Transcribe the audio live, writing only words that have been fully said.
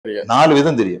4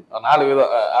 விதம் தெரியும். 4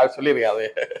 விதம் சொல்லிருக்கேன். அது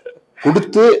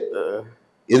கொடுத்து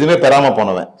எதுவுமே பெறாம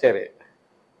போனவன், சரி.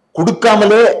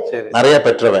 கொடுக்காமலே நிறைய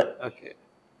பெற்றவன்,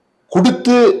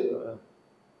 கொடுத்து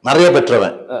நிறைய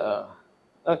பெற்றவன்,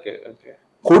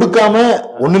 கொடுக்காம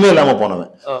ஒண்ணுமே இல்லாம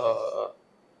போனவன்.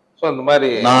 இந்த மாதிரி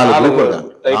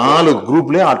 4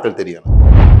 குரூப்லயும் ஆட்கள் தெரியும்.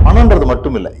 பணம்ன்றது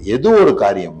மட்டும் இல்ல, ஏதோ ஒரு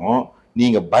காரியமும்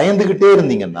நீங்க பயந்துகிட்டே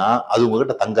இருந்தீங்கன்னா அது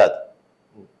உங்ககிட்ட தங்காது.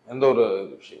 எந்த ஒரு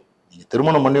விஷயம் நீங்க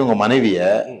திருமணம் பண்ணி உங்க மனைவிய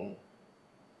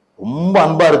ரொம்ப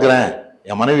அன்பா இருக்கிறேன்,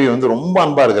 என் மனைவி ரொம்ப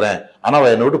அன்பா இருக்கிறேன், ஆனா அவ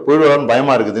என்னை விட்டு போயிடுவான்னு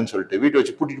பயமா இருக்குதுன்னு சொல்லிட்டு வீட்டை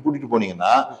வச்சு கூட்டிட்டு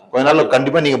போனீங்கன்னா கொஞ்ச நாள்ல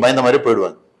கண்டிப்பா நீங்க பயந்த மாதிரி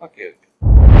போயிடுவாங்க.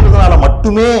 அதனால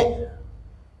மட்டுமே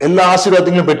எல்லா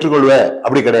ஆசீர்வாதங்களையும் பெற்றுக்கொள்வ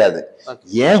அப்படி கிடையாது.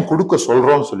 ஏன் கொடுக்க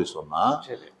சொல்றோம்னு சொன்னா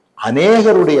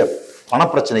அநேகருடைய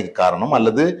பணப்பிரச்சனைக்கு காரணம்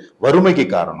அல்லது வறுமைக்கு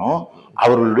காரணம்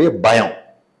அவர்களுடைய பயம்.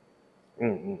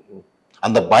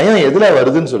 அந்த பயம் எதுல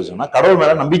வருதுன்னு சொன்னா கடவுள்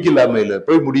மேல நம்பிக்கை இல்லாம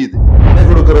போய் முடியுது.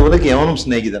 கொடுக்கறவனுக்கு எவனும்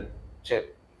சிநேகிதன்.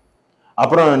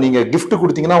 அப்புறம் நீங்க கிஃப்ட்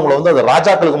கொடுத்தீங்கன்னா உங்களை அது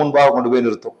ராஜாக்களுக்கு முன்பாக கொண்டு போய்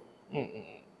நிறுத்தும்,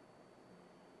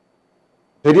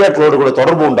 பெரியார்களோட கூட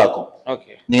தொடர்பு உண்டாக்கும்.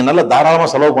 நீங்க நல்ல தாராளமா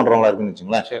செலவு பண்றவங்களா இருக்குன்னு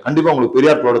வச்சுங்களேன், கண்டிப்பா உங்களுக்கு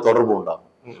பெரியார்களோட தொடர்பு உண்டாகும்.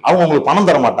 அவங்க உங்களுக்கு பணம்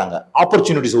தர மாட்டாங்க,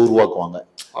 ஆப்பர்ச்சுனிட்டிஸ் உருவாக்குவாங்க,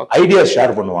 ஐடியா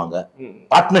ஷேர் பண்ணுவாங்க,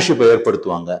 பார்ட்னர்ஷிப்பை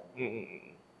ஏற்படுத்துவாங்க.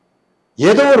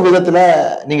 ஏதோ ஒரு விதத்துல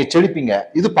நீங்க செழிப்பீங்க.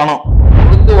 இது பணம்.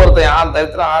 ஒருத்தன்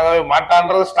தரித்திரம் ஆகவே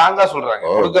மாட்டான்றது ஸ்ட்ராங்கா சொல்றாங்க.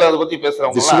 கொடுக்கறத பத்தி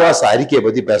பேசுறோம், விசுவாச அறிக்கையை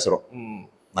பத்தி பேசுறோம்.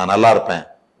 நான் நல்லா இருப்பேன்,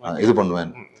 இது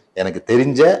பண்ணுவேன். எனக்கு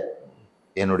தெரிஞ்ச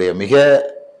என்னுடைய மிக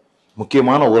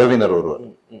முக்கியமான உறவினர் ஒருவர்,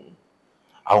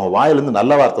 அவங்க வாயிலிருந்து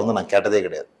நல்ல வார்த்தை நான் கேட்டதே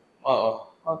கிடையாது.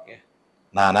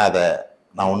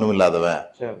 நான் ஒண்ணும் இல்லாதவன்,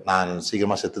 நான்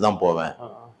சீக்கிரமா செத்துதான் போவேன்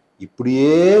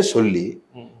இப்படியே சொல்லி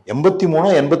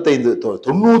 83, 85,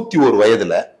 91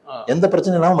 வயதுல எந்த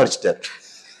பிரச்சனை இல்லாம மறிச்சிட்டாரு.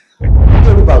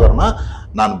 எப்படி பாக்குறோம்னா,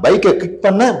 நான் பைக்கை கிக்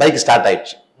பண்ண பைக் ஸ்டார்ட்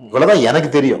ஆயிடுச்சு, இவ்வளவுதான் எனக்கு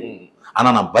தெரியும். ஆனா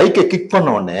நான் பைக்கை கிக் பண்ண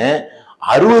உடனே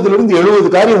 60ல இருந்து 70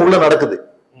 காரியம் உள்ள நடக்குது.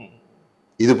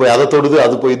 இது போய் அதை தொடுது,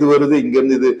 அது போய் இது வருது, இங்க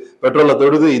இருந்து இது பெட்ரோலை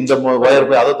தொடுது, இந்த வயர்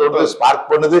போய் அதை தொடுது, ஸ்பார்க்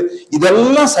பண்ணுது.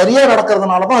 இதெல்லாம் சரியா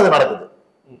நடக்கிறதுனாலதான் அது நடக்குது.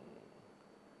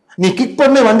 நீ கிக்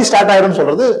பண்ண வண்டி ஸ்டார்ட் ஆயிரும்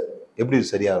சொல்றது எப்படி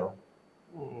சரியாகும்?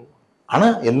 ஆனா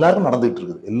எல்லாரும் நடந்துட்டு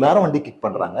இருக்குது, எல்லாரும் வண்டி கிக்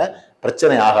பண்றாங்க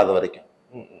பிரச்சனை ஆகாத வரைக்கும்.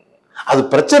 அது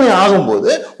பிரச்சனை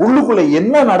ஆகும்போது உள்ளுக்குள்ள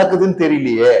என்ன நடக்குதுன்னு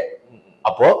தெரியலையே.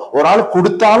 அப்போ ஒரு ஆள்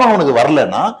கொடுத்தாலும் அவனுக்கு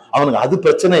வரலன்னா அவனுக்கு அது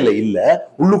பிரச்சனை இல்ல,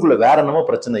 உள்ளுக்குள்ள வேற என்னமோ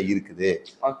பிரச்சனை இருக்குது.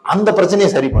 அந்த பிரச்சனையை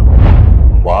சரி பண்ண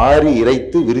வாரி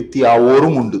இறைத்து விருத்தி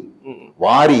ஆவோரும் உண்டு.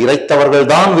 வாரி இறைத்தவர்கள்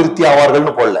தான் விருத்தி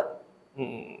ஆவார்கள்னு போடல,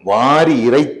 வாரி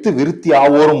இறைத்து விருத்தி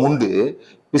ஆவோரும் உண்டு.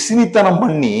 பிசினித்தனம்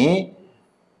பண்ணி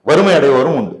வறுமை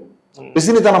அடைவோரும் உண்டு.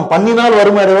 பிசினித்தனம் பண்ணினால்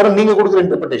வறுமை அடைவோரும் நீங்க கொடுக்குற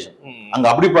இன்டர்பிரேஷன். அங்க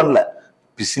அப்படி பண்ணல.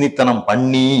 பிசினித்தனம்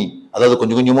பண்ணி, அதாவது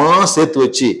கொஞ்சம் கொஞ்சமா சேர்த்து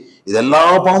வச்சு இதெல்லா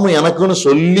பணமும் எனக்குன்னு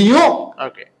சொல்லியும்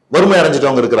வறுமை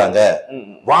அடைஞ்சிட்டவங்க இருக்கிறாங்க.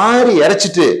 வாரி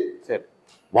இறைச்சிட்டு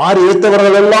வாரி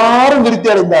இறைத்தவர்கள் எல்லாரும் விருத்தி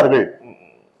அடைந்தார்கள்.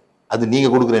 அது நீங்க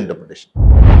கொடுக்குற இன்டர்பிரேஷன்.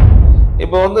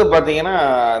 இப்ப பாத்தீங்கன்னா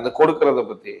இந்த கொடுக்கறத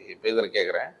பத்தி இப்ப இதுல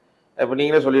கேக்குறேன். இப்ப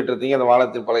நீங்களே சொல்லிட்டு இருந்தீங்க அந்த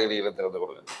வானத்தில் பலகைகளை திறந்து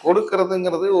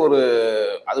கொடுக்கறதுங்கிறது ஒரு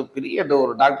அது பெரிய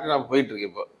ஒரு டாக்டர் நான் போயிட்டு இருக்கு.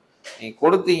 இப்போ நீங்க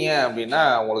கொடுத்தீங்க அப்படின்னா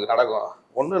உங்களுக்கு நடக்கும்,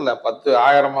 ஒண்ணும் இல்லை 10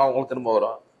 1000 உங்களுக்கு திரும்ப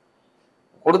வரும்,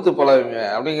 கொடுத்து பழகுங்க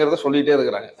அப்படிங்கிறத சொல்லிட்டே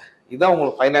இருக்கிறாங்க. இதுதான்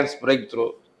உங்களுக்கு ஃபைனான்ஸ் பிரேக் த்ரூ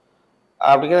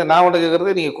அப்படிங்கிறது. நான் ஒன்று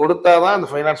கேட்கறது, நீங்க கொடுத்தாதான் அந்த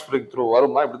ஃபைனான்ஸ் பிரேக் த்ரூ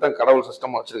வருமா? இப்படித்தான் கடவுள்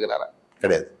சிஸ்டம் வச்சிருக்கிறாரா?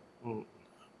 கிடையாது.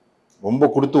 ரொம்ப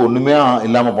கொடுத்து ஒண்ணுமே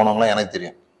இல்லாம போனவங்களா எனக்கு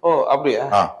தெரியும். ஓ அப்படியா?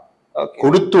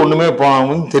 கொடுத்து ஒண்ணுமே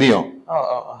போனவங்க தெரியும்.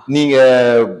 நீங்க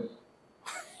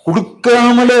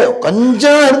கொடுக்காமலே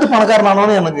கொஞ்சம் இருந்து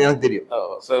பணக்காரனானு எனக்கு தெரியும்.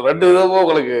 2 விதமும்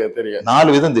உங்களுக்கு தெரியும்?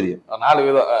 4 விதம் தெரியும். 4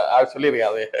 விதம்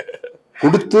சொல்லிருக்கேன். அது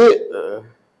கொடுத்து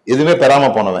எதுவுமே பெறாம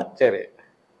போனவன், சரி,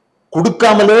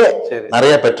 கொடுக்காமலே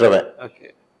நிறைய பெற்றவன்,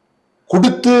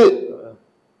 கொடுத்து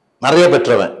நிறைய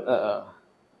பெற்றவன்,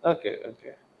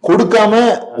 கொடுக்காம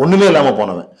ஒண்ணுமே இல்லாம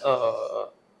போனவன்.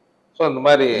 இந்த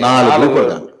மாதிரி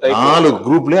 4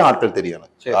 குரூப்லயும் ஆட்கள் தெரியும்.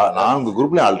 4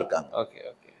 குரூப்லயும் ஆள் இருக்காங்க.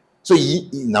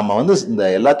 நம்ம இந்த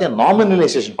எல்லாத்தையும்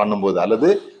நாமினலைசேஷன் பண்ணும்போது அல்லது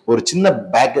ஒரு சின்ன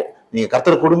பேக் நீங்க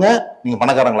கர்த்தரை கொடுங்க நீங்க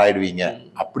பணக்காரங்களா ஆயிடுவீங்க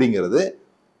அப்படிங்கிறது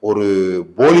ஒரு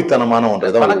போலித்தனமான ஒன்றை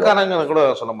தான். பணக்காரங்க கூட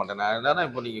சொல்ல மாட்டேன். என்னன்னா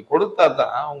இப்போ நீங்க கொடுத்தா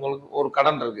தான் உங்களுக்கு ஒரு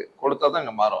கடன் இருக்கு, கொடுத்தா தான்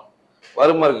இங்க மாறும்,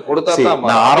 வறுமை இருக்கு, கொடுத்தா தான்.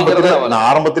 நான்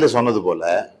ஆரம்பத்திலே சொன்னது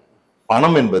போல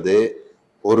பணம் என்பது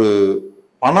ஒரு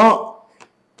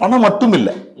பணம் மட்டும் இல்ல.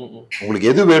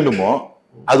 உங்களுக்கு எது வேண்டுமோ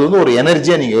அது ஒரு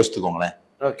எனர்ஜியா நீங்க யோசித்துக்கோங்களேன்.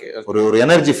 ஒரு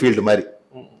எனர்ஜி ஃபீல்டு மாதிரி.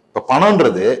 இப்ப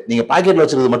பணம்ன்றது நீங்க பாக்கெட்ல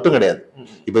வச்சிருக்கிறது மட்டும் கிடையாது.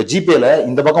 இப்ப ஜிபேல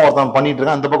இந்த பக்கம் ஒருத்தன் பண்ணிட்டு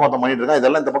இருக்கான், அந்த பக்கம் ஒருத்தன் பண்ணிட்டு இருக்கான்,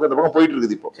 இதெல்லாம் இந்த பக்கம் போயிட்டு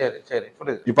இருக்குது. இப்போ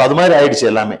இப்ப அது மாதிரி ஆயிடுச்சு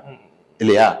எல்லாமே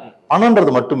இல்லையா?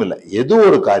 பணம்ன்றது மட்டும் இல்ல, ஏதோ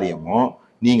ஒரு காரியமும்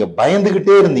நீங்க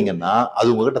பயந்துகிட்டே இருந்தீங்கன்னா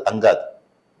அது உங்ககிட்ட தங்காது.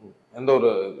 எந்த ஒரு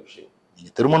விஷயம்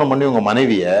நீங்க திருமணம் பண்ணி உங்க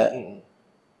மனைவிய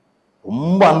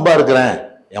ரொம்ப அன்பா இருக்கிறேன்,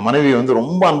 என் மனைவி வந்து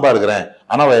ரொம்ப அன்பா இருக்கிறேன்,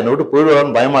 ஆனா அவ என்னை விட்டு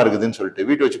போயிடுவான்னு பயமா இருக்குதுன்னு சொல்லிட்டு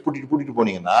வீட்டை வச்சு கூட்டிட்டு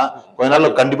போனீங்கன்னா கொஞ்ச நாள்ல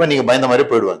கண்டிப்பா நீங்க பயந்த மாதிரி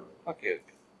போயிடுவாங்க.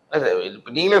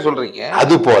 நீங்களே சொல்றீங்க.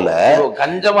 அது போல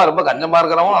கஞ்சமா ரொம்ப கஞ்சமா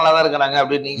இருக்கிறவங்க நல்லாதான் இருக்கிறாங்க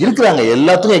அப்படின்னு இருக்கிறாங்க.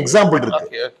 எல்லாத்துக்கும் எக்ஸாம்பிள்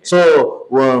இருக்கு. சோ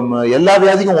எல்லா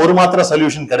வியாதிக்கும் ஒரு மாத்திரை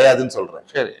சொல்யூஷன் கிடையாதுன்னு சொல்றேன்.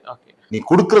 சரி, ஓகே. நீ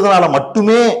கொடுக்கறதுனால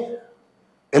மட்டுமே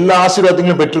எல்லா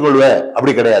ஆசீர்வாதங்களையும் பெற்றுக்கொள்வ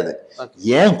அப்படி கிடையாது.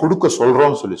 ஏன் கொடுக்க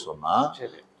சொல்றோம்னு சொல்லி சொன்னா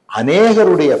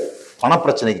அநேகருடைய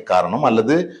பணப்பிரச்சனைக்கு காரணம்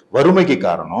அல்லது வறுமைக்கு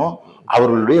காரணம்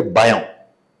அவர்களுடைய பயம்.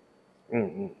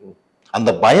 அந்த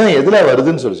பயம் எதுல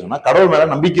வருதுன்னு சொல்லி சொன்னா கடவுள் மேல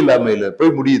நம்பிக்கை இல்லாம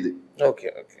போய் முடியுது. Okay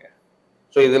okay.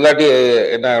 சோ இது இல்லாட்டி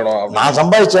என்ன ஆயிடும், நான்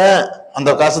சம்பாதிச்சேன் அந்த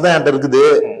காசு தான் என்கிட்ட இருக்குது,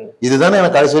 இதுதானே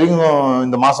எனக்கு கடைசி வரைக்கும்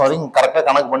இந்த மாசம் வரைக்கும் கரெக்டா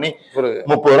கணக்கு பண்ணி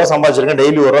 30 ரூபா சம்பாதிச்சிருக்கேன்,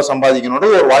 டெய்லி 1 ரூபா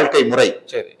சம்பாதிக்கணும் ஒரு வாழ்க்கை முறை.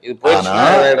 சரி, இது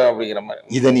அப்படிங்கிற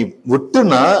மாதிரி இதை நீ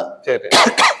விட்டுனா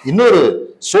இன்னொரு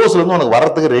சோர்ஸ்ல இருந்து உனக்கு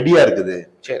வர்றதுக்கு ரெடியா இருக்குது.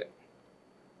 சரி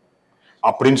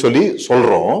அப்படின்னு சொல்லி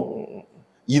சொல்றோம்.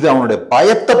 இது அவனுடைய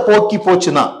பயத்தை போக்கி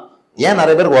போச்சுன்னா ஏன்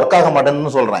நிறைய பேருக்கு ஒர்க் ஆக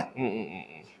மாட்டேன்னு சொல்றேன்.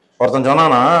 ஒருத்தன்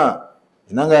சொன்னானா,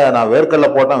 என்னங்க நான் வேர்க்கல்ல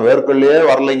போட்டேன் வேர்க்கல்லையே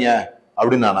வரலைங்க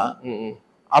அப்படின்னானா,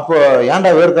 அப்போ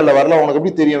ஏன்டா வேர்க்கல்ல வரல, உனக்கு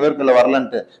எப்படி தெரியும் வேர்க்கல்ல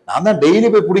வரலன்ட்டு? நான் தான் டெய்லி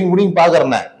போய் புடிங்கி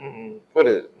பாக்குறேன்.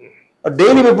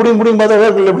 டெய்லி போய் புடிங்கி பார்த்தா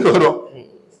வேர்க்கல்ல எப்படி வரும்?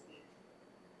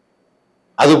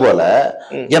 அது போல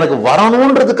எனக்கு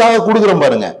வரணும்ன்றதுக்காக கொடுக்குறேன்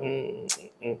பாருங்க,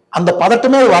 அந்த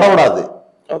பதட்டமே வரவிடாது.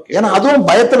 ஏன்னா அதுவும்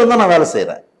பயத்துல இருந்தா நான் வேலை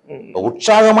செய்யறேன்.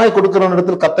 உற்சாகமாய் கொடுக்கிற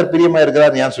இடத்துல கர்த்தர் பிரியமா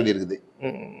இருக்கிறார் ஏன் சொல்லி இருக்குது.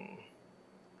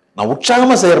 நான்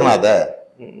உற்சாகமா செய்யறேன். அத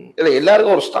இல்ல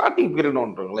எல்லாருக்கும் ஒரு ஸ்டார்டிங் பீரியட்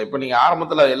ஒன்றுங்களா? இப்ப நீங்க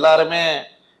ஆரம்பத்துல எல்லாருமே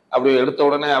அப்படி எடுத்த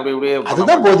உடனே அப்படி இப்படியே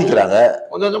அதுதான் போதிக்கிறாங்க.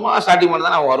 கொஞ்சம் கொஞ்சமா ஸ்டார்டிங் பண்ணி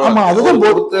தான் அவங்க வருவாங்க. அதுதான்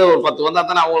கொடுத்து ஒரு 10 வந்தா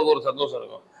தானே அவங்களுக்கு ஒரு சந்தோஷம்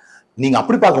இருக்கும். நீங்க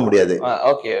அப்படி பார்க்க முடியாது.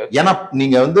 ஓகே. ஏன்னா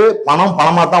நீங்க வந்து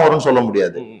பணமா தான் வரும்னு சொல்ல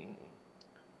முடியாது.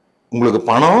 உங்களுக்கு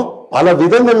பணம் பல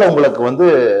விதங்கள்ல உங்களுக்கு வந்து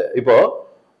இப்போ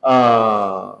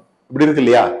இப்படி இருக்கு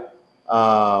இல்லையா,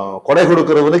 கொடை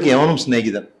கொடுக்கிறவனுக்கு எவனும்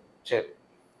சிநேகிதன். சரி.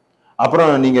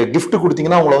 அப்புறம் நீங்க கிஃப்ட்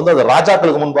கொடுத்தீங்கன்னா உங்களை வந்து அது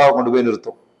ராஜாக்களுக்கு முன்பாக கொண்டு போய்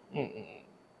நிறுத்தும்,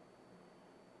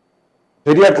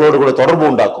 பெரியாட்களோட கூட தொடர்பு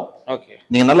உண்டாக்கும்.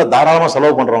 நீங்க நல்ல தாராளமா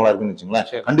செலவு பண்றவங்களா இருக்குன்னு வச்சுங்களேன்,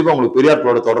 கண்டிப்பா உங்களுக்கு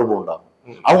பெரியாட்களோட தொடர்பு உண்டாகும்.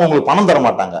 அவங்க உங்களுக்கு பணம் தர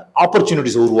மாட்டாங்க,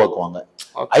 ஆப்பர்ச்சுனிட்டிஸ் உருவாக்குவாங்க,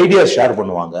 ஐடியா ஷேர்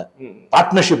பண்ணுவாங்க,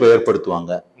 பார்ட்னர்ஷிப்பை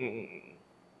ஏற்படுத்துவாங்க.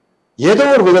 ஏதோ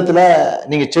ஒரு விதத்துல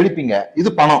நீங்க செழிப்பீங்க. இது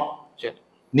பணம்.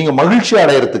 நீங்க மகிழ்ச்சி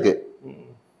அடையறதுக்கு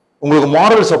உங்களுக்கு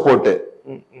மாரல் சப்போர்ட்,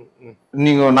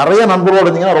 நீங்க நிறைய நண்பர்களோட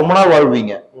இருந்தீங்கன்னா ரொம்ப நாள்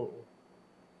வாழ்வீங்க.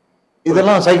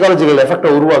 இதெல்லாம் சைக்காலஜிக்கல் எஃபெக்ட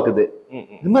உருவாக்குது.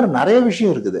 இது மாதிரி நிறைய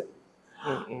விஷயம் இருக்குது.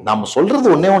 நாம சொல்றது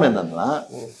ஒன்னே ஒண்ணு என்னன்னா,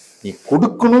 நீ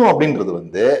கொடுக்கணும் அப்படின்றது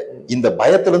வந்து இந்த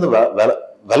பயத்துல இருந்து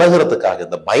விலகிறதுக்காக,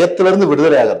 இந்த பயத்துல இருந்து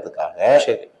விடுதலை ஆகிறதுக்காக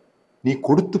நீ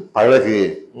கொடுத்து பழகு.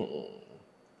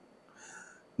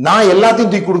 நான்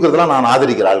எல்லாத்தையும் தூக்கி கொடுக்கறதுலாம் நான்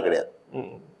ஆதரிக்கிற ஆள் கிடையாது.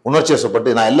 உணர்ச்சி வசப்பட்டு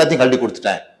நான் எல்லாத்தையும் கழட்டி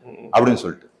கொடுத்துட்டேன் அப்படின்னு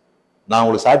சொல்லிட்டு நான்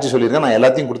உங்களுக்கு சாட்சி சொல்லியிருக்கேன். நான்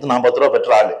எல்லாத்தையும் கொடுத்து நான் 10 ரூபா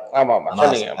பெற்ற ஆளு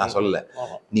நான் சொல்லல.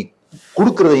 நீ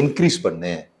கொடுக்கறத இன்க்ரீஸ்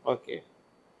பண்ணு.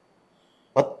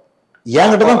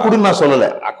 என்கிட்டதான் கொடுன்னு நான் சொல்லல.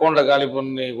 அக்கௌண்ட காலி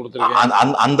பண்ணி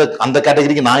கொடுத்துருக்கேன். அந்த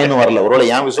கேட்டகரிக்கு நான் இன்னும் வரல. ஒருவேளை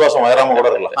என் விசுவாசம் வராம கூட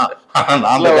இருக்கலாம்.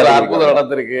 அற்புதம்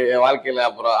நடந்திருக்கு என் வாழ்க்கையில.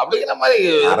 அப்புறம் அப்படிங்கிற மாதிரி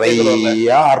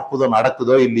நிறைய அற்புதம்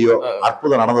நடக்குதோ இல்லையோ,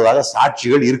 அற்புதம் நடந்ததாக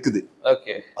சாட்சிகள் இருக்குது.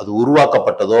 அது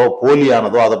உருவாக்கப்பட்டதோ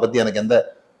போலியானதோ அதை பத்தி எனக்கு எந்த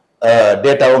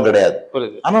டேட்டாவும் கிடையாது.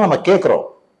 ஆனா நம்ம கேக்குறோம்,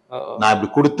 நான் இப்படி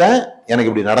கொடுத்தேன் எனக்கு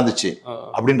இப்படி நடந்துச்சு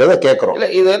அப்படின்றத கேக்குறோம். இல்ல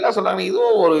இது என்ன சொல்றாங்க,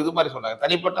 இதுவும் ஒரு இது மாதிரி சொல்றாங்க,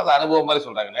 தனிப்பட்ட அனுபவம் மாதிரி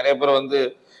சொல்றாங்க. நிறைய பேர் வந்து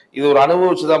இது ஒரு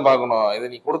அனுபவிச்சுதான் பார்க்கணும், இதை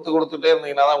நீ கொடுத்துட்டே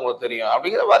இருந்தீங்கன்னா தான் உங்களுக்கு தெரியும்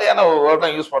அப்படிங்கிற மாதிரியான வேர்ட்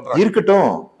யூஸ் பண்றாங்க.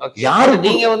 இருக்கட்டும், யாரு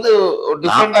நீங்க வந்து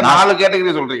டிஃபரெண்டா 4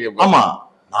 கேட்டகரி சொல்றீங்க. ஆமா,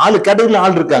 4 கேட்டகரியில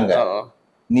ஆள் இருக்காங்க.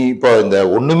 நீ இப்போ இந்த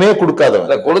ஒண்ணுமே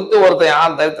கொடுக்காதவன், கொடுத்து ஒருத்தன்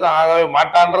யார் தரித்திரம் ஆகவே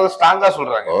மாட்டான்றத ஸ்ட்ராங்கா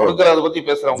சொல்றாங்க. கொடுக்கறத பத்தி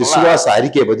பேசுறவங்க, விசுவாச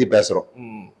அறிக்கையை பத்தி பேசுறோம்.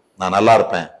 நான் நல்லா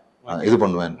இருப்பேன், இது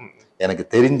பண்ணுவேன். எனக்கு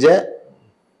தெரிஞ்ச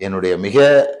என்னுடைய மிக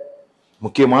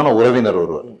முக்கியமான உறவினர்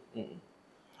ஒருவர்,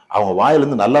 அவங்க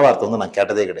வாயிலிருந்து நல்ல வார்த்தை வந்து நான்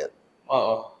கேட்டதே கிடையாது.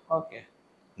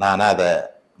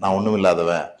 நான் ஒண்ணும்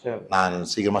இல்லாதவன், நான்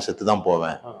சீக்கிரமா செத்துதான்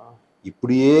போவேன்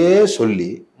இப்படியே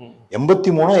சொல்லி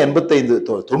 83 85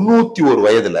 91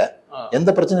 வயதுல எந்த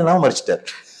பிரச்சனை இல்லாம மறிச்சிட்டார்.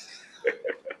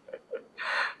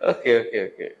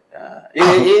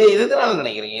 இதுனால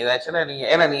நினைக்கிறீங்க இது ஆக்சுவலா நீங்க,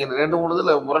 ஏன்னா நீங்க 2-3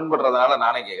 இதுல முரண்படுறதுனால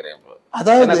நானே கேக்குறேன்.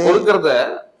 அதாவது கொடுக்கறத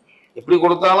எப்படி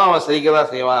கொடுத்தாலும் அவன் சரிக்கதான்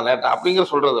செய்வான் லேட்டா அப்படிங்கிற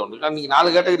சொல்றது உண்டு. நீங்க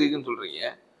 4 கேட்டகரி இருக்குன்னு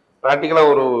சொல்றீங்க, பிராக்டிகலா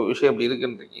ஒரு விஷயம் இப்படி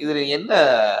இருக்குன்றீங்க. இது நீங்க என்ன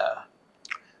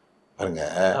பாருங்க,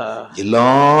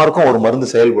 எல்லாருக்கும் ஒரு மருந்து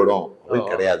செயல்படும்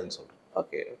கிடையாதுன்னு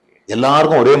சொல்றேன்.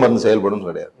 எல்லாருக்கும் ஒரே மருந்து செயல்படும்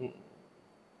கிடையாது.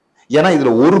 ஏன்னா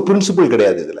இதுல ஒரு பிரின்சிபிள்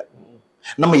கிடையாது. இதுல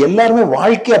நம்ம எல்லாருமே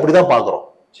வாழ்க்கை அப்படிதான் பாக்குறோம்.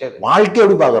 வாழ்க்கை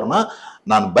எப்படி பாக்குறோம்னா,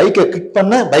 நான் பைக்கை கிக்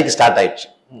பண்ண பைக் ஸ்டார்ட் ஆயிடுச்சு,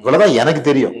 இவ்வளவுதான் எனக்கு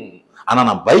தெரியும். ஆனா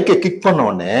நான் பைக்கை கிக் பண்ண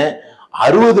உடனே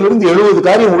 60ல இருந்து 70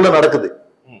 காரியம் உள்ள நடக்குது.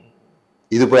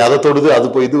 இது போய் அதை தொடுது, அது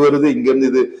போய் இது வருது, இங்க இருந்து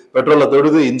இது பெட்ரோல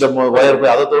தொடுது, இந்த வயர்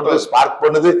போய் அதை தொடுது, ஸ்பார்க்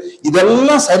பண்ணுது.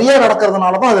 இதெல்லாம் சரியா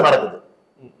நடக்கிறதுனாலதான் அது நடக்குது.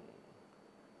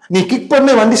 நீ கிக்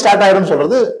பண்ணி வண்டி ஸ்டார்ட் ஆயிடும்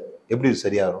சொல்றது எப்படி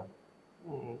சரியாகும்?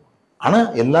 ஆனா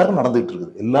எல்லாரும் நடந்துட்டு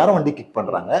இருக்குது, எல்லாரும் வண்டி கிக்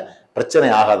பண்றாங்க, பிரச்சனை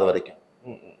ஆகாத வரைக்கும்.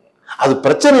 அது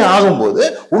பிரச்சனை ஆகும்போது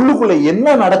உள்ளுக்குள்ள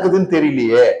என்ன நடக்குதுன்னு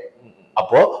தெரியலையே.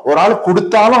 அப்போ ஒரு ஆள்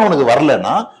கொடுத்தாலும் அவனுக்கு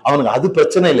வரலன்னா அவனுக்கு அது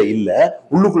பிரச்சனை இல்ல,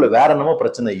 உள்ளுக்குள்ள வேற என்னமோ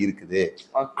பிரச்சனை இருக்குது.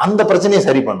 அந்த பிரச்சனையை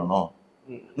சரி பண்ணணும்.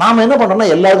 நாம என்ன பண்றோம்னா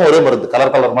எல்லாருக்கும் ஒரே மருந்து,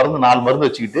 கலர் கலர் மருந்து 4 மருந்து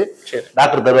வச்சுக்கிட்டு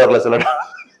டாக்டர் தருவார்ல சில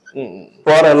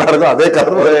போற எல்லாருக்கும் அதே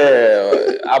கலர்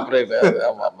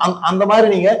அந்த மாதிரி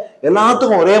நீங்க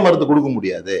எல்லாத்துக்கும் ஒரே மருந்து கொடுக்க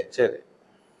முடியாது. சரி,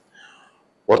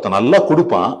 ஒருத்தன் நல்லா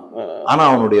கொடுப்பான், ஆனா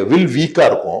அவனுடைய வில் வீக்கா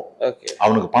இருக்கும்,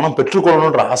 அவனுக்கு பணம்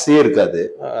பெற்றுக்கொள்ளணும்ன்ற ஆசையே இருக்காது,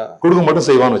 கொடுக்க மட்டும்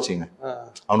செய்வான்னு வச்சுங்க.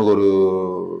 அவனுக்கு ஒரு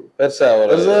பெருசா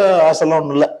ஆசைலாம்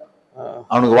ஒண்ணும் இல்ல.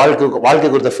 அவனுக்கு வாழ்க்கை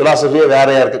குறித்த பிலாசபியே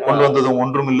வேறையா இருக்கு. கொண்டு வந்ததும்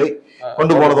ஒன்றும் இல்லை,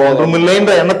 கொண்டு போனதும் ஒன்றும்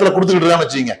இல்லைன்ற எண்ணத்துல கொடுத்துக்கிட்டு இருக்கான்னு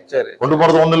வச்சுங்க. கொண்டு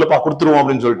போனது ஒண்ணும் இல்லப்பா கொடுத்துருவோம்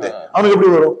அப்படின்னு சொல்லிட்டு அவனுக்கு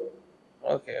எப்படி வரும்?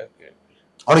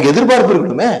 அவனுக்கு எதிர்பார்ப்பு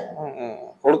இருக்கணுமே.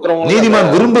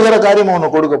 நீதிமான் விரும்புகிற காரியம்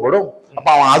அவனுக்கு கொடுக்கப்படும். அப்ப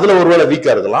அவன் அதுல ஒருவேளை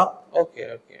வீக்கா இருக்கலாம்,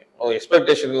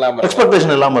 எக்ஸ்பெக்டேஷன்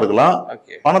இல்லாம இருக்கலாம்.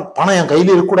 பணம் என்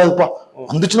கையில இருக்கக்கூடாதுப்பா,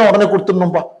 வந்துச்சுன்னா உடனே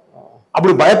கொடுத்துடணும்பா,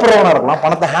 அப்படி பயப்படுறவனா இருக்கலாம்.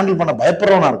 பணத்தை ஹேண்டில் பண்ண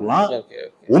பயப்படுறவனா இருக்கலாம்,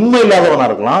 உண்மை இல்லாதவனா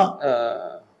இருக்கலாம்.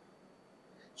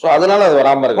 அதனால அது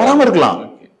வராம இருக்கலாம்.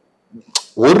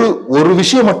 ஒரு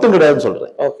விஷயம் மட்டும் கிடையாதுன்னு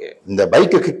சொல்றேன். இந்த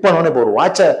பைக்கை கிக் பண்ண உடனே, இப்போ ஒரு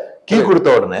வாட்சை கீ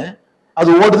கொடுத்த உடனே அது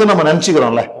ஓடுதுன்னு நம்ம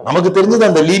நினைச்சுக்கிறோம்ல, நமக்கு தெரிஞ்சது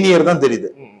அந்த லீனியர் தான் தெரியுது,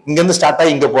 இங்க இருந்து ஸ்டார்ட்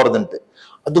ஆகி இங்க போறதுன்ட்டு.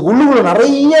 அதுக்கு உள்ளுக்குள்ள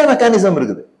நிறைய மெக்கானிசம்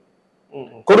இருக்குது.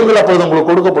 கொடுங்கள் அப்போது உங்களுக்கு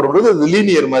கொடுக்கப்படுறது அது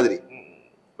லீனியர் மாதிரி.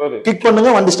 கிக்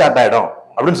பண்ணுங்க வண்டி ஸ்டார்ட் ஆயிடும்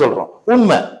அப்படின்னு சொல்றோம்.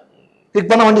 உண்மை, கிக்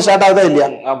பண்ண வண்டி ஸ்டார்ட் ஆகுதா இல்லையா?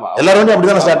 எல்லாரும் வண்டி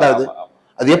அப்படித்தானே ஸ்டார்ட் ஆகுது.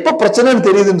 அது எப்ப பிரச்சனைன்னு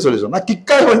தெரியுதுன்னு சொல்லி சொன்னா,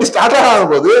 கிக்காக வண்டி ஸ்டார்ட்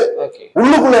ஆகும் போது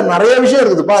உள்ளுக்குள்ள நிறைய விஷயம்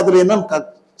இருக்குதுப்பா, அதுல என்ன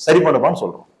சரி பண்ணப்பான்னு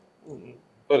சொல்றோம்.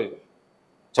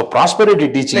 சோ ப்ராஸ்பெரிட்டி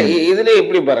டீச்சிங் இதுல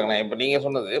எப்படி பாருங்க, இப்ப நீங்க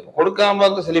சொன்னது கொடுக்காம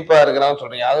செழிப்பா இருக்கிறான்னு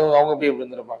சொல்றீங்க, அது அவங்க எப்படி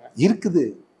இருந்திருப்பாங்க? இருக்குது,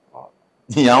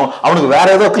 அவனுக்கு வேற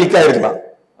ஏதோ கிளிக் ஆயிருக்கலாம்.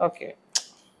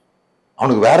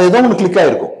 அவனுக்கு வேற ஏதோ ஒண்ணு கிளிக்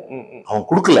ஆயிருக்கும், அவன்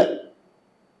கொடுக்கல.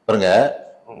 பாருங்க,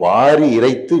 வாரி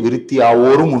இறைத்து விருத்தி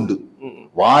ஆவோரும் உண்டு,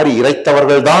 வாரி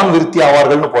இறைத்தவர்கள் தான் விருத்தி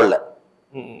ஆவார்கள்னு போடல.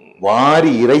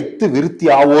 வாரி இறைத்து விருத்தி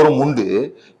ஆவோரும் உண்டு,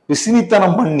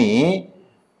 பிசினித்தனம் பண்ணி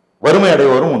வறுமை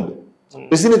அடைவோரும் உண்டு.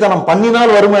 பிசினித்தனம்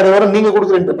பண்ணினால் வறுமை அடைவோரும் நீங்க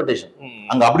கொடுக்குற இன்டர்பிரேஷன்.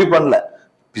 அங்க அப்படி பண்ணல.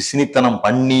 பிசினித்தனம்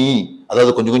பண்ணி,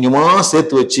 அதாவது கொஞ்சம் கொஞ்சமா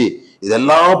சேர்த்து வச்சு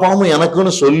இதெல்லா பாவமும்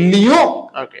எனக்குன்னு சொல்லியும்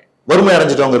வறுமை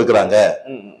அடைஞ்சிட்டவங்க இருக்கிறாங்க.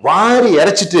 வாரி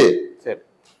இறைச்சிட்டு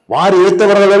வாரி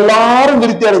இறைத்தவர்கள் எல்லாரும்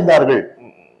விருத்தி அடைந்தார்கள்,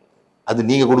 அது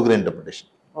நீங்க கொடுக்குற இன்டர்பிரேஷன்.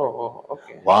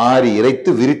 வாரி இறைத்து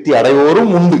விருத்தி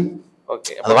அடைவோரும் உண்டு,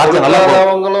 அந்த வார்த்தை நல்லா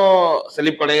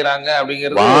செழிப்படைகிறாங்க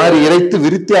அப்படிங்கிறது. வாரி இறைத்து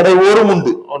விருத்தி அடைவோரும்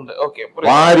உண்டு,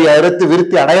 வாரி இறைத்து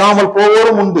விருத்தி அடையாமல்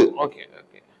போவோரும் உண்டு.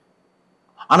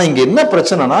 ஆனா இங்க என்ன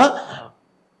பிரச்சனைனா,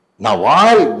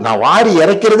 நான் வாரி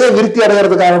இறைக்கிறதே விருத்தி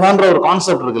அடைகிறதுக்காக தான் ஒரு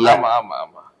கான்செப்ட் இருக்குல்ல,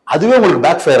 அதுவே உங்களுக்கு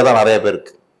பேக் ஃபயர் தான் நிறைய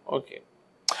பேருக்கு.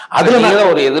 அதுல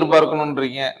ஒரு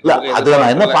எதிர்பார்க்கணும்ன்றீங்க. இல்ல, அதுல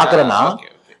நான் என்ன பாக்குறேன்னா,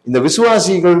 இந்த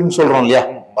விசுவாசிகள்னு சொல்றோம் இல்லையா,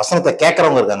 வசனத்தை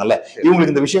கேட்கறவங்க இருக்காங்கல்ல,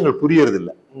 இவங்களுக்கு இந்த விஷயங்கள் புரியறது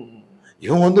இல்ல.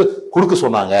 இவங்க வந்து கொடுக்க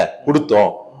சொன்னாங்க,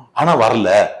 கொடுத்தோம், ஆனா வரல,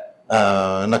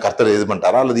 என்ன கர்த்தர் இது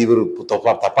பண்ணிட்டாரா, அல்லது இவரு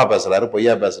தப்பா பேசுறாரு,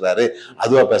 பொய்யா பேசுறாரு,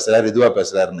 அதுவா பேசுறாரு, இதுவா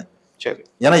பேசுறாருன்னு.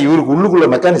 ஏன்னா இவருக்கு உள்ளுக்குள்ள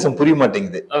மெக்கானிசம் புரிய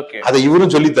மாட்டேங்குது. அதை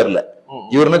இவரும் சொல்லி தரல.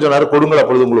 இவர் என்ன சொன்னாரு, கொடுங்கள்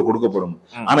அப்பொழுது உங்களுக்கு கொடுக்கப்படும்.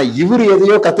 ஆனா இவரு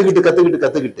எதையோ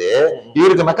கத்துக்கிட்டு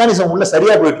இவருக்கு மெக்கானிசம் உள்ள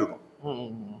சரியா போயிட்டு இருக்கும்.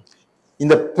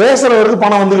 இந்த பேசுறவருக்கு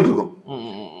பணம் வந்துகிட்டு இருக்கும்,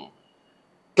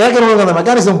 கேட்கறவங்களுக்கு அந்த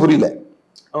மெக்கானிசம் புரியல.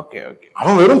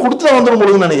 அவன் வெறும் கொடுத்துட்டு வந்துடும்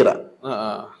பொழுதுன்னு நினைக்கிறான்.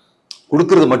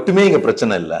 கொடுக்கறது மட்டுமே இங்க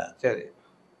பிரச்சனை இல்ல.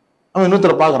 அவன்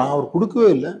இன்னொருத்தர பாக்குறான், அவர்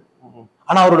கொடுக்கவே இல்லை,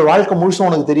 ஆனா அவரோட வாழ்க்கை முழுசும்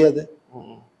உனக்கு தெரியாது.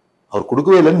 அவர்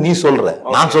கொடுக்கவே இல்லைன்னு நீ சொல்ற,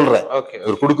 நான் சொல்றேன்.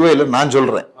 அவர் கொடுக்கவே இல்லைன்னு நான்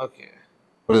சொல்றேன்,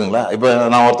 புரியுதுங்களா? இப்ப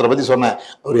நான் ஒருத்தரை பத்தி சொன்னேன்,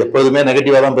 அவர் எப்போதுமே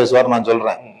நெகட்டிவா தான் பேசுவார், நான்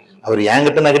சொல்றேன். அவர்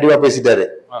என்கிட்ட நெகட்டிவா பேசிட்டாரு,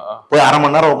 போய் 1/2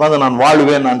 மணி நேரம் உட்காந்து நான்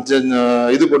வாழ்வேன், நான்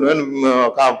இது பண்ணுவேன்,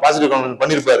 பாசிட்டிவ் கான்ஃபிடன்ஸ்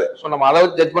பண்ணிருப்பாரு.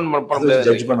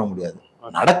 ஜட்ஜ் பண்ண முடியாது.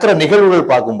 நடக்கிற நிகழ்வுகள்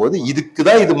பார்க்கும்போது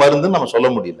இதுக்குதான் இது மருந்துன்னு நம்ம சொல்ல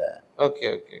முடியல.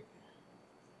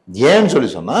 ஏன்னு சொல்லி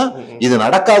சொன்னா, இது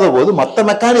நடக்காத போது மத்த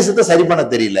மெக்கானிசத்தை சரி பண்ண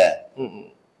தெரியல.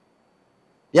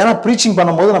 ஏன்னா ப்ரீச்சிங்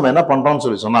பண்ணும்போது நம்ம என்ன பண்றோம்னு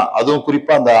சொல்லி சொன்னா, அதுவும்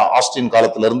குறிப்பா அந்த ஆஸ்டின்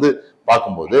காலத்துல இருந்து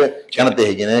பார்க்கும்போது கெனத்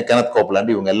ஹிகின், கெனத்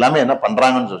கோப்லாண்ட் இவங்க எல்லாமே என்ன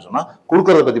பண்றாங்கன்னு சொன்னா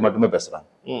கொடுக்கறத பத்தி மட்டுமே பேசுறாங்க.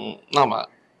 ஆமா,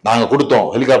 நாங்க கொடுத்தோம்,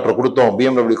 ஹெலிகாப்டர் கொடுத்தோம்,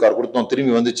 BMW கார் கொடுத்தோம்,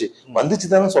 திரும்பி வந்துச்சு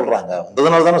தானே சொல்றாங்க,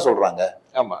 வந்ததுனால தானே சொல்றாங்க.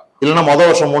 ஆமா, இல்லைன்னா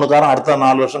முதல் வருஷம் 3 காரம், அடுத்த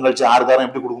 4 வருஷம் கழிச்சு 6 காரம்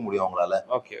எப்படி கொடுக்க முடியும் அவங்களால?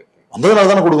 ஓகே ஓகே,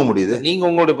 வந்ததுனால தானே கொடுக்க முடியுது. நீங்க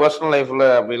உங்களுடைய பர்சனல் லைஃப்ல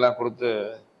அப்படிலாம் கொடுத்து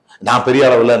நான் பெரிய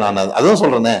அளவுல நான் அதுதான்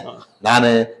சொல்றேனே, நானு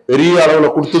பெரிய அளவுல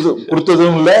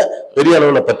கொடுத்ததும் இல்ல, பெரிய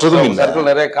அளவுல பெற்றதும் இல்ல.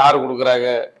 நிறைய கார் கொடுக்குறாங்க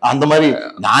அந்த மாதிரி,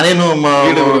 நானே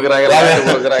வீடு கொடுக்குறாங்க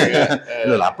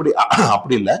இல்ல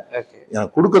அப்படி இல்ல.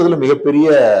 எனக்கு கொடுக்கறதுல மிகப்பெரிய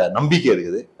நம்பிக்கை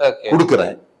இருக்குது,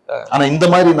 கொடுக்குறேன். ஆனா இந்த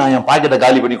மாதிரி நான் என் பாக்கெட்டை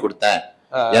காலி பண்ணி கொடுத்தேன்,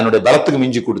 என்னுடைய பலத்துக்கு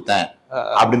மிஞ்சி கொடுத்தேன்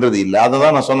அப்படின்றது இல்ல.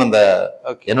 அததான் நான் சொன்ன, இந்த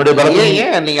என்னுடைய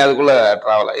பலத்துக்கு நீங்க அதுக்குள்ள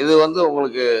டிராவல், இது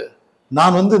உங்களுக்கு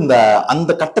நான் இந்த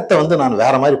அந்த கட்டத்தை நான்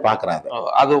வேற மாதிரி பாக்குறேன்.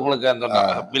 அது உங்களுக்கு அந்த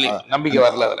நம்பிக்கை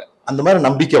வரல, அதுல அந்த மாதிரி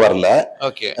நம்பிக்கை வரல.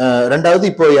 ரெண்டாவது,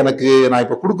 இப்போ நான்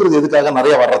இப்ப கொடுக்கறது எதுக்காக,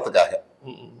 நிறைய வர்றதுக்காக,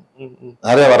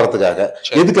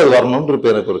 எதுக்கு அது வரணும்ன்ற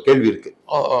எனக்கு ஒரு கேள்வி இருக்கு.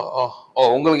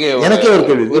 உங்களுக்கு எனக்கே ஒரு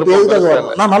கேள்வி இருக்கு, எதுக்காக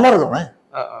வரணும்? நான் நல்லா இருக்கிறேன்,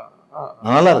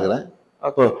 நான் நல்லா இருக்கிறேன்.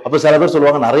 அப்ப சில பேர்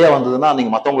சொல்லுவாங்க, நிறைய வந்ததுன்னா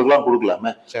நீங்க மத்தவங்களுக்கு எல்லாம்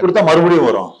கொடுக்கலாமே, கொடுத்தா மறுபடியும்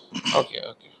வரும்,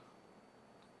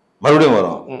 மறுபடியும்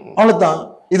வரும், அவ்வளவுதான்.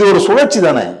 இது ஒரு சுழற்சி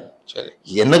தானே.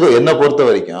 என்ன பொறுத்த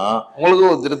வரைக்கும் உங்களுக்கு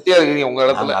திருப்தியா இருக்கீங்க, உங்க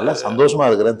இடத்துல நல்லா சந்தோஷமா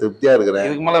இருக்கிறேன், திருப்தியா இருக்கிறேன்,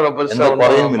 இதுக்கு மேல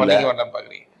குறையும் இல்ல.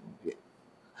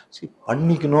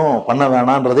 பண்ணிக்கணும் பண்ண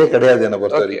வேணான்றதே கிடையாது என்ன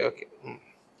பொறுத்த வரைக்கும்.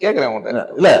 கேக்குறேன்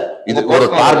இல்ல, இது ஒரு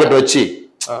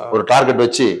டார்கெட்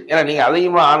வச்சு ஏன்னா நீங்க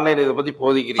அதிகமா ஆன்லைன் இதை பத்தி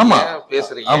போதிக்கிறீங்க,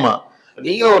 பேசுறீங்க. ஆமா,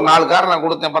 நீங்க ஒரு 4 கார் நான்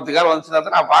கொடுத்தேன், 10 கார்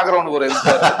வந்துச்சுன்னா நான் பாக்குறவனுக்கு ஒரு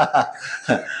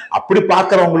அப்படி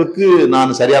பாக்குறவங்களுக்கு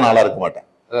நான் சரியான ஆளா இருக்க மாட்டேன்.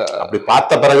 அப்படி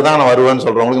பார்த்த பிறகுதான் நான் வருவேன்னு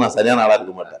சொல்றவங்களுக்கு நான் சரியான ஆளா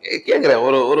இருக்க மாட்டேன். கேக்குறேன்,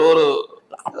 ஒரு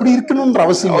அப்படி இருக்கணும்ன்ற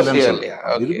அவசியம் இல்லையா,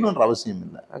 இருக்கணும்ன்ற அவசியம்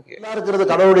இல்ல. எல்லாம் இருக்கிறது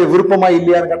கடவுளுடைய விருப்பமா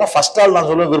இல்லையான்னு கேட்டா ஃபர்ஸ்ட் ஆல் நான்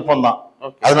சொல்லுவேன் விருப்பம் தான்.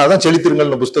 அதனாலதான்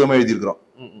செழித்திருங்கள் புஸ்தகமே எழுதியிருக்கிறோம்.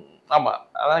 ஆமா,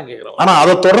 அதான் கேக்குறோம். ஆனா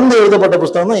அதை தொடர்ந்து எழுதப்பட்ட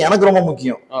புஸ்தகம் தான் எனக்கு ரொம்ப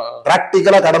முக்கியம்.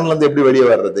 பிராக்டிக்கலா கடன்ல இருந்து எப்படி வெளியே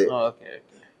வர்றது.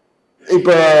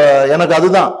 இப்ப எனக்கு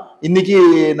அதுதான். இன்னைக்கு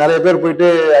நிறைய பேர் போயிட்டு,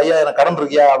 ஐயா எனக்கு கடன்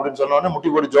இருக்கியா அப்படின்னு சொன்ன உடனே முட்டி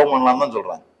போட்டு ஜோம் பண்ணலாம் தான்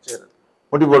சொல்றாங்க.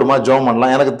 முட்டி போடுமா ஜோம்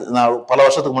பண்ணலாம். எனக்கு நான் பல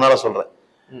வருஷத்துக்கு முன்னால சொல்றேன்,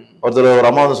 ஒருத்தர் ஒரு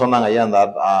அம்மா சொன்னாங்க, ஐயா அந்த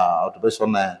அவர்கிட்ட போய்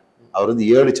சொன்னேன், அவர்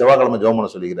 7 செவ்வாய்க்கிழமை ஜோம் பண்ண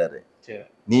சொல்லிக்கிறாரு,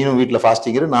 நீனும் வீட்டுல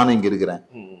ஃபாஸ்டிங் இரு, நானும் இங்க இருக்கிறேன்,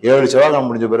 7 செவ்வாய்க்கிழமை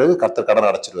முடிஞ்ச பிறகு கர்த்தர் கடன்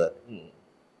அடைச்சிடுவாரு.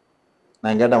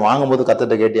 நான் கேட்டேன், வாங்கும்போது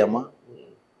கர்த்தர்ட்ட கேட்டியாமா?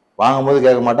 வாங்கும்போது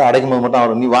கேட்க மாட்டேன், அடைக்கும் போது மட்டும்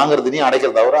அவர், நீ வாங்குறது நீ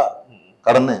அடைக்கிறது அவரா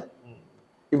கடன்னு?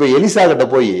 இப்ப எலிசா கிட்ட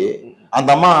போய் அந்த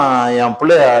அம்மா என்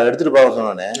பிள்ளைய எடுத்துட்டு போக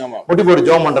சொன்னோன்னே முட்டி போட்டு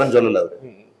ஜோம் பண்றேன்னு சொல்லல அவரு.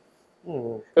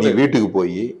 நீ வீட்டுக்கு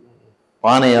போய்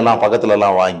பானையெல்லாம் பக்கத்துல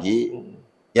எல்லாம் வாங்கி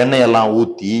எண்ணெயெல்லாம்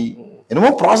ஊத்தி,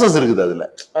 என்னமோ ப்ராசஸ் இருக்குது அதுல.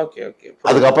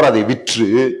 அதுக்கப்புறம் அதை விற்று,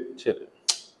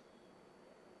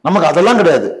 நமக்கு அதெல்லாம்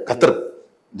கிடையாது. கத்தர்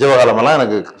ஜீவகாலம் எல்லாம்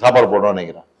எனக்கு சாப்பாடு போடுவான்னு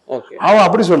நினைக்கிறேன். அவன்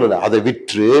அப்படி சொல்லல, அதை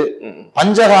விற்று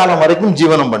பஞ்சகாலம் வரைக்கும்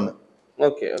ஜீவனம் பண்ணு.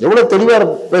 எவ்வளவு தெளிவா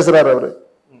பேசுறாரு அவரு.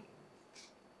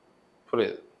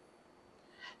 புரியுது.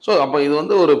 சோ அப்ப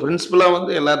இது ஒரு பிரின்சிபலா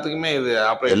எல்லாத்துக்குமே இது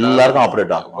எல்லாருக்கும்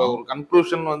ஆப்ரேட் ஆகும். ஒரு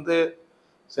கன்க்ளூஷன்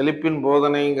செழிப்பின்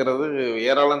போதனைங்கிறது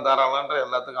ஏராளம் தாராளம்ன்ற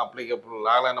எல்லாத்துக்கும் அப்ளிகபிள்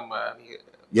ஆகல. நம்ம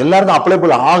எல்லாருக்கும்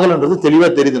அப்ளைபிள் ஆகலன்றது தெளிவா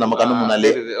தெரியுது நம்ம கண்ணு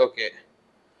முன்னாலே. ஓகே,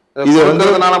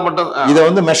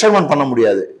 இதை மெஷர்மெண்ட் பண்ண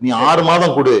முடியாது. நீ 6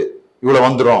 மாதம் கொடு இவ்வளவு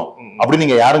வந்துரும் அப்படி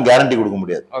நீங்க யாரும் கேரண்டி கொடுக்க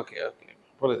முடியாது. ஓகே ஓகே,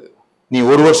 புரியுது. நீ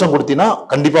 1 வருஷம் கொடுத்தீங்கன்னா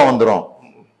கண்டிப்பா வந்துரும்,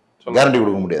 கேரண்டி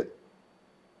கொடுக்க முடியாது.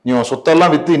 நீ உன்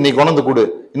சொத்தெல்லாம் வித்து இன்னைக்கு கொண்டு கொடு,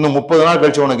 இன்னும் 30 நாள்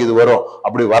கழிச்சு உனக்கு இது வரும்.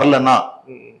 அப்படி வரலன்னா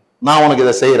நான் உனக்கு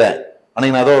இதை செய்யறேன்.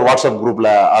 அன்னைக்கு நான் ஏதோ ஒரு வாட்ஸ்அப் குரூப்ல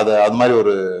அது மாதிரி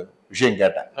ஒரு விஷயம்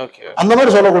கேட்டேன். அந்த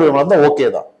மாதிரி சொல்லக்கூடியவங்க தான் ஓகே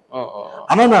தான்.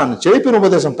 ஆனா நான் செழிப்பின்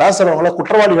உபதேசம் பேசுறவங்கள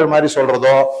குற்றவாளிகள் மாதிரி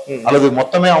சொல்றதோ அல்லது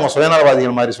மொத்தமே அவங்க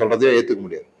சுயநலவாதிகள் மாதிரி சொல்றதையோ ஏத்துக்க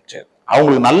முடியாது.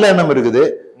 அவங்களுக்கு நல்ல எண்ணம் இருக்குது,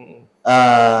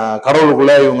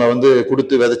 கடவுளுக்குள்ள இவங்க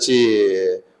கொடுத்து விதைச்சு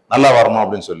நல்லா வரணும்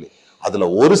அப்படின்னு சொல்லி. அதுல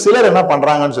ஒரு சிலர் என்ன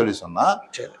பண்றாங்கன்னு சொன்னா,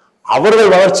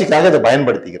 அவர்கள் வளர்ச்சிக்காக இதை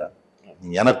பயன்படுத்திக்கிறாங்க.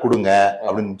 நீங்க எனக்கு கொடுங்க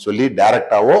அப்படின்னு சொல்லி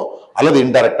டைரக்டாவோ அல்லது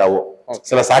இன்டைரக்டாவோ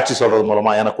சில சாட்சி சொல்றது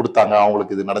மூலமா எனக்கு கொடுத்தாங்க,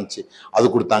 அவங்களுக்கு இது நடந்துச்சு, அது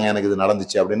கொடுத்தாங்க, எனக்கு இது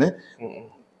நடந்துச்சு அப்படின்னு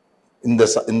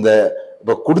இந்த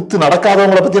இப்ப கொடுத்து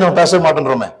நடக்காதவங்களை பத்தி நம்ம பேச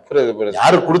மாட்டேன்றோமே.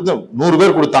 யாரு கொடுத்து 100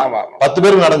 பேர் கொடுத்தாங்க, 10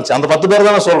 பேருக்கு நடந்துச்சு, அந்த 10 பேர்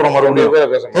தானே சொல்றோம். மறுபடியும்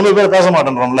 90 பேர் பேச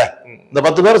மாட்டேன்றோம்ல. இந்த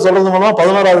 10 பேர் சொல்றது மூலமா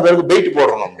 11ஆவது பேருக்கு பெயிட்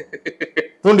போடுறோம், நம்ம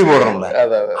தூண்டி போடுறோம்ல.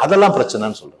 அதெல்லாம்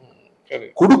பிரச்சனைன்னு சொல்றோம்.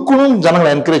 கொடுக்கணும், ஜனங்களை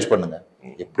என்கரேஜ் பண்ணுங்க,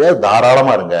 எப்படியாவது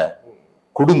தாராளமா இருங்க,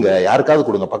 கொடுங்க, யாருக்காவது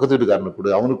கொடுங்க, பக்கத்து வீட்டுக்காரனுக்கு கொடு,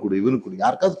 அவனுக்கு கொடு, இவனுக்கு கொடு,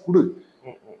 யாருக்காவது கொடு.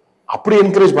 அப்படி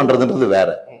என்கரேஜ் பண்றதுன்றது வேற.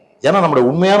 ஏன்னா நம்மளுடைய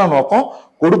உண்மையான நோக்கம்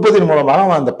கொடுப்பதன்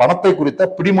மூலமாக அந்த பணத்தை குறித்த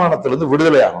பிடிமானத்திலிருந்து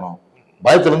விடுதலை ஆகணும்,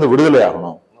 பயத்திலிருந்து விடுதலை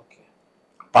ஆகணும்.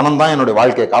 பணம் தான் என்னுடைய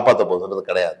வாழ்க்கையை காப்பாற்ற போகுதுன்றது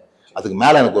கிடையாது. அதுக்கு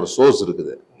மேல எனக்கு ஒரு சோர்ஸ்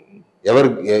இருக்குது,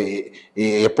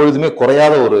 எப்பொழுதுமே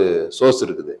குறையாத ஒரு சோர்ஸ்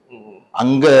இருக்குது.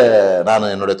 அங்க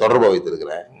நான் என்னுடைய தொடர்பை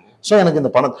வைத்திருக்கிறேன். ஸோ எனக்கு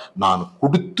இந்த பணம் நான்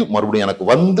கொடுத்து மறுபடியும் எனக்கு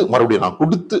வந்து மறுபடியும் நான்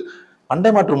கொடுத்து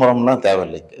பண்டை மாற்று முறைலாம்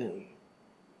தேவையில்லைங்க.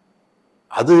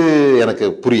 அது எனக்கு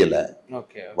புரியல.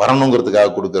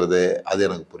 வரணுங்கிறதுக்காக கொடுக்கறது அது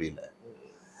எனக்கு புரியல.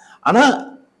 ஆனா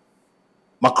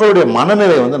மக்களுடைய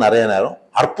மனநிலை வந்து நிறைய நேரம்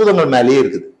அற்புதங்கள் மேலேயே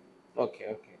இருக்குது.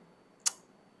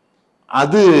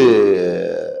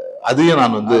 அதையும்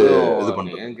நான் வந்து இது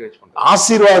பண்றேன்.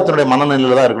 ஆசீர்வாதத்தினுடைய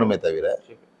மனநிலையில தான் இருக்கணுமே தவிர,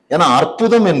 ஏன்னா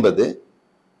அற்புதம் என்பது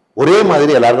ஒரே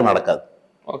மாதிரி எல்லாருக்கும் நடக்காது.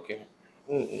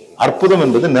 அற்புதம்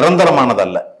என்பது நிரந்தரமானது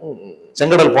அல்ல.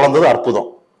 செங்கடல் பொழந்தது அற்புதம்.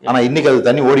 ஆனா இன்னைக்கு அது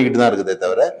தண்ணி ஓடிக்கிட்டு தான் இருக்குதே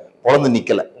தவிர பொழந்து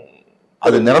நிக்கல.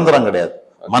 அது நிரந்தரம் கிடையாது.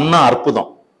 மண்ணா அற்புதம்,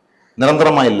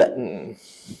 நிரந்தரமா இல்ல.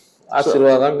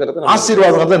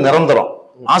 ஆசீர்வாதம் நிரந்தரம்.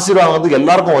 ஆசீர்வாதம் வந்து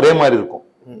எல்லாருக்கும் ஒரே மாதிரி இருக்கும்.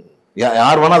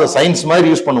 யார் வேணா அதை சயின்ஸ் மாதிரி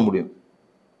யூஸ் பண்ண முடியும்.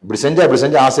 இப்படி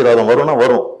செஞ்சா ஆசீர்வாதம் வரும்னா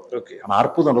வரும். ஆனா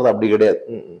அற்புதம்ன்றது அப்படி கிடையாது.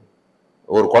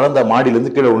 ஒரு குழந்தை மாடியில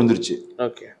இருந்து கீழே விழுந்துருச்சு,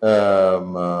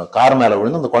 கார் மேல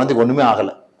விழுந்து அந்த குழந்தைக்கு ஒண்ணுமே ஆகல.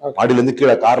 மாடியில இருந்து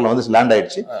கீழே கார்ல வந்து லேண்ட்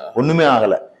ஆயிடுச்சு, ஒண்ணுமே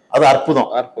ஆகல. அது அற்புதம்.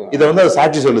 இதை வந்து அது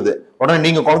சாட்சி சொல்லுது. உடனே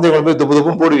நீங்க குழந்தைய கொண்டு போய் துப்பு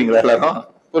துப்புன்னு போடுவீங்களா எல்லாரும்?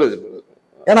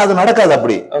 ஏன்னா அது நடக்காது.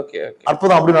 அப்படி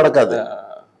அற்புதம் அப்படி நடக்காது.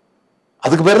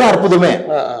 அதுக்கு பேர் தான் அற்புதமே.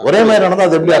 ஒரே மாதிரி நடந்தா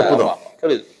அது எப்படி அற்புதம்?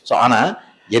 ஆனா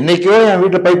என்னைக்கோ என்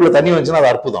வீட்டுல பைப்ல தண்ணி வந்துச்சுன்னா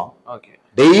அது அற்புதம்.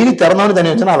 டெய்லி திறந்தோன்னு தண்ணி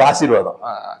வந்துச்சுன்னா அது ஆசீர்வாதம்.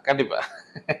 கண்டிப்பா.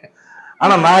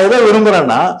 ஆனா நான் எதை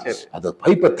விரும்புறேன்னா, அது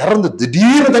பைப்பை திறந்து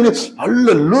திடீர்னு தண்ணி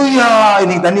அல்லேலூயா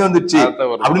இன்னைக்கு தண்ணி வந்துருச்சு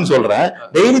அப்படின்னு சொல்றேன்.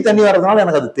 டெய்லி தண்ணி வர்றதுனால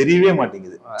எனக்கு அது தெரியவே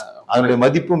மாட்டேங்குது. அதனுடைய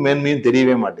மதிப்பும் மேன்மையும்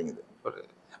தெரியவே மாட்டேங்குது.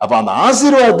 அப்ப அந்த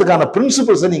ஆசீர்வாதத்துக்கான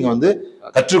பிரின்சிபல்ஸை நீங்க வந்து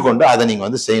கற்றுக்கொண்டு அதை நீங்க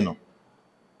வந்து செய்யணும்.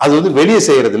 அது வந்து வெளியே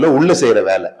செய்யறது இல்ல, உள்ள செய்யற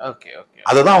வேலை.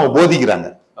 அததான் அவங்க போதிக்கிறாங்க.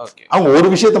 அவங்க ஒரு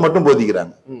விஷயத்த மட்டும்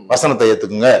போதிக்கிறாங்க. வசனத்தை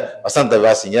ஏத்துக்குங்க, வசனத்தை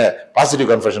வாசிங்க, பாசிட்டிவ்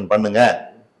கன்ஃபெஷன் பண்ணுங்க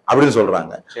அப்படின்னு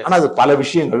சொல்றாங்க. ஆனா அது பல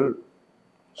விஷயங்கள்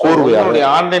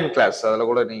ஆன்லைன் கிளாஸ் அதுல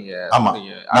கூட நீங்க. ஆமா,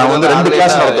 நான் வந்து 2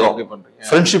 கிளாஸ் நடத்துறோம்.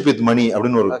 ஃப்ரெண்ட்ஷிப் வித் மணி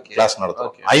அப்படின்னு ஒரு கிளாஸ்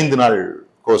நடத்துறோம். 5 நாள்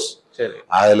கோர்ஸ்.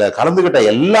 அதுல கலந்துகிட்ட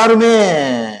எல்லாருமே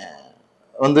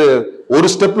வந்து ஒரு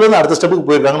ஸ்டெப்ல இருந்து அடுத்த ஸ்டெப்புக்கு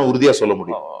போயிருக்காங்கன்னு உறுதியா சொல்ல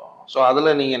முடியும். சோ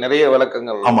அதுல நீங்க நிறைய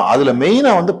விளக்கங்கள். ஆமா, அதுல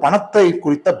மெயினா வந்து பணத்தை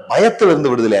குறித்த பயத்துல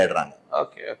இருந்து விடுதலை ஆயிடுறாங்க.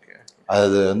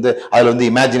 அது வந்து அதுல வந்து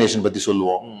இமேஜினேஷன் பத்தி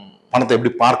சொல்லுவோம், பணத்தை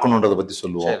எப்படி பார்க்கணுன்றத பத்தி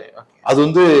சொல்லுவோம். அது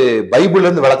வந்து பைபிள்ல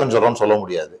இருந்து விளக்கம் சொல்றோம்னு சொல்ல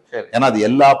முடியாது. ஏன்னா அது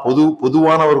எல்லா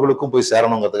பொதுவானவர்களுக்கும் போய்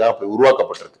சேரணுங்கிறதுக்காக போய்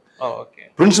உருவாக்கப்பட்டிருக்கு.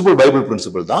 பைபிள்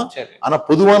பிரின்சிபிள் தான். ஆனா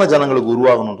பொதுவான ஜனங்களுக்கு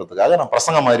உருவாகணுன்றதுக்காக நான்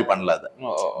பிரசங்க மாதிரி பண்ணல. அது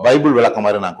பைபிள் விளக்கம்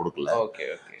மாதிரி நான் கொடுக்கல.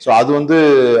 சோ அது வந்து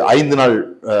 5 நாள்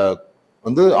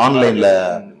வந்து ஆன்லைன்ல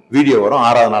வீடியோ வரும்.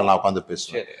 6வது நாள் நான் உட்காந்து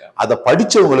பேசுவேன். அதை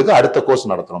படிச்சவங்களுக்கு அடுத்த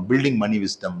கோர்ஸ் நடத்துறோம், பில்டிங் மணி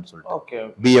விஸ்டம் சொல்லிட்டு.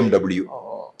 BMW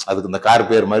அதுக்கு இந்த கார்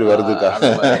பேர் மாதிரி வருது.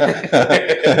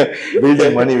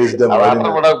 பில்டிங் மணி விஸ்டம்.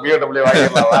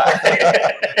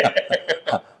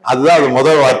 அதுதான் அது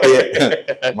முதல் வார்த்தையே.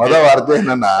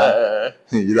 என்னன்னா,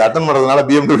 இது அட்டன் பண்றதுனால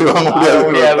BMW வாங்க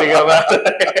முடியாது.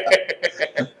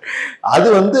 அது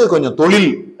வந்து கொஞ்சம்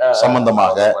தொழில்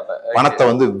சம்பந்தமாக பணத்தை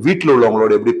வந்து வீட்டுல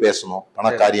உள்ளவங்களோட எப்படி பேசணும், பண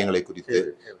காரியங்களை குறித்து.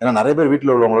 ஏன்னா நிறைய பேர்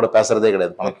வீட்டுல உள்ளவங்களோட பேசுறதே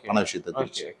கிடையாது பண விஷயத்தை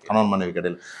குறித்து. கணவன் மனைவி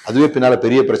கிடையாது. அதுவே பின்னால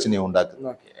பெரிய பிரச்சனையை உண்டாக்குது.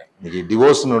 இன்னைக்கு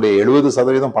டிவோர்ஸினுடைய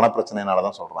 70% பண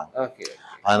பிரச்சனைனாலதான் சொல்றாங்க.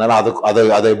 அதனால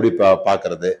அதை எப்படி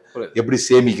பாக்குறது, எப்படி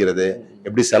சேமிக்கிறது,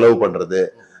 எப்படி செலவு பண்றது,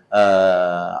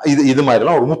 இது மாதிரி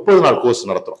எல்லாம் ஒரு 30 நாள் கோர்ஸ்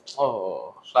நடத்துறோம்.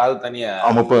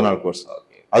 30 நாள் கோர்ஸ்.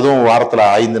 அதுவும் வாரத்துல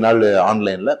 5 நாள்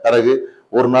ஆன்லைன்ல, பிறகு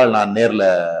ஒரு நாள் நான் நேர்ல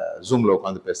ஜூம்ல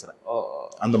உட்காந்து பேசுறேன்.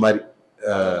 அந்த மாதிரி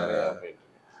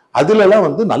அதுல எல்லாம்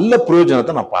வந்து நல்ல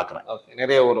பிரயோஜனத்தை நான் பாக்குறேன்.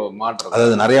 நிறைய ஒரு மாற்றம்.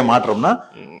 அதாவது நிறைய மாற்றம்னா,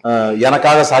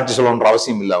 எனக்காக சாட்சி சொல்லணுன்ற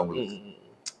அவசியம் இல்லை அவங்களுக்கு.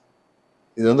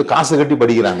 இது வந்து காசு கட்டி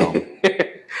படிக்கிறாங்க.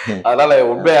 அதனால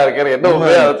உண்மையா இருக்கிற என்ன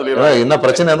உண்மையா சொல்லிடுறாங்க. என்ன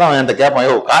பிரச்சனை தான் என்கிட்ட கேட்பான்,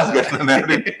 காசு கட்டணும்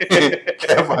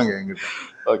கேட்பாங்க என்கிட்ட.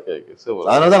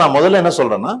 அதனாலதான் நான் முதல்ல என்ன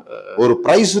சொல்றேன்னா, ஒரு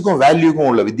பிரைஸுக்கும் வேல்யூக்கும்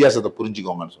உள்ள வித்தியாசத்தை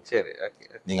புரிஞ்சுக்கோங்கன்னு சொல்றேன்.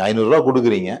 நீங்க 500 ரூபாய்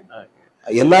கொடுக்குறீங்க,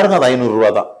 எல்லாருக்கும் அது 500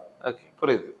 ரூபாய் தான்.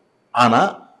 ஆனா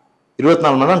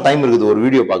 24 மணி நேரம் டைம் இருக்குது ஒரு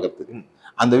வீடியோ பாக்குறதுக்கு.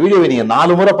 அந்த வீடியோவை நீங்க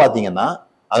 4 முறை பாத்தீங்கன்னா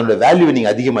அதனுடைய வேல்யூவை நீங்க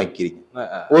அதிகமாக்கிறீங்க.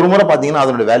 ஒரு முறை பாத்தீங்கன்னா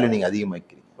அதனுடைய வேல்யூ நீங்க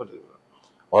அதிகமாக்கிறீங்க.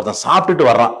 ஒருத்தன் சாப்பிட்டுட்டு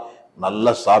வர்றான்,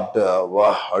 நல்லா சாப்பிட்டு வா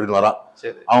அப்படின்னு வரான்,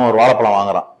 அவன் ஒரு வாழைப்பழம்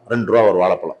வாங்குறான், 2 ரூபா ஒரு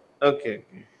வாழைப்பழம்.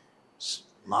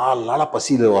 4 நாளா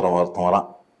பசியில ஒருத்தன் வரான்,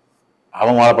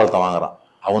 அவன் வாழைப்பழத்தை வாங்குறான்,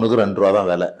 அவனுக்கு 2 ரூபா தான்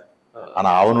வேலை. ஆனா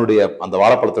அவனுடைய அந்த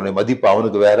வாழைப்பழத்தினுடைய மதிப்பு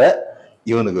அவனுக்கு வேற,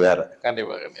 இவனுக்கு வேற.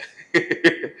 கண்டிப்பா.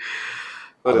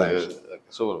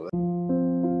 சூப்பர்.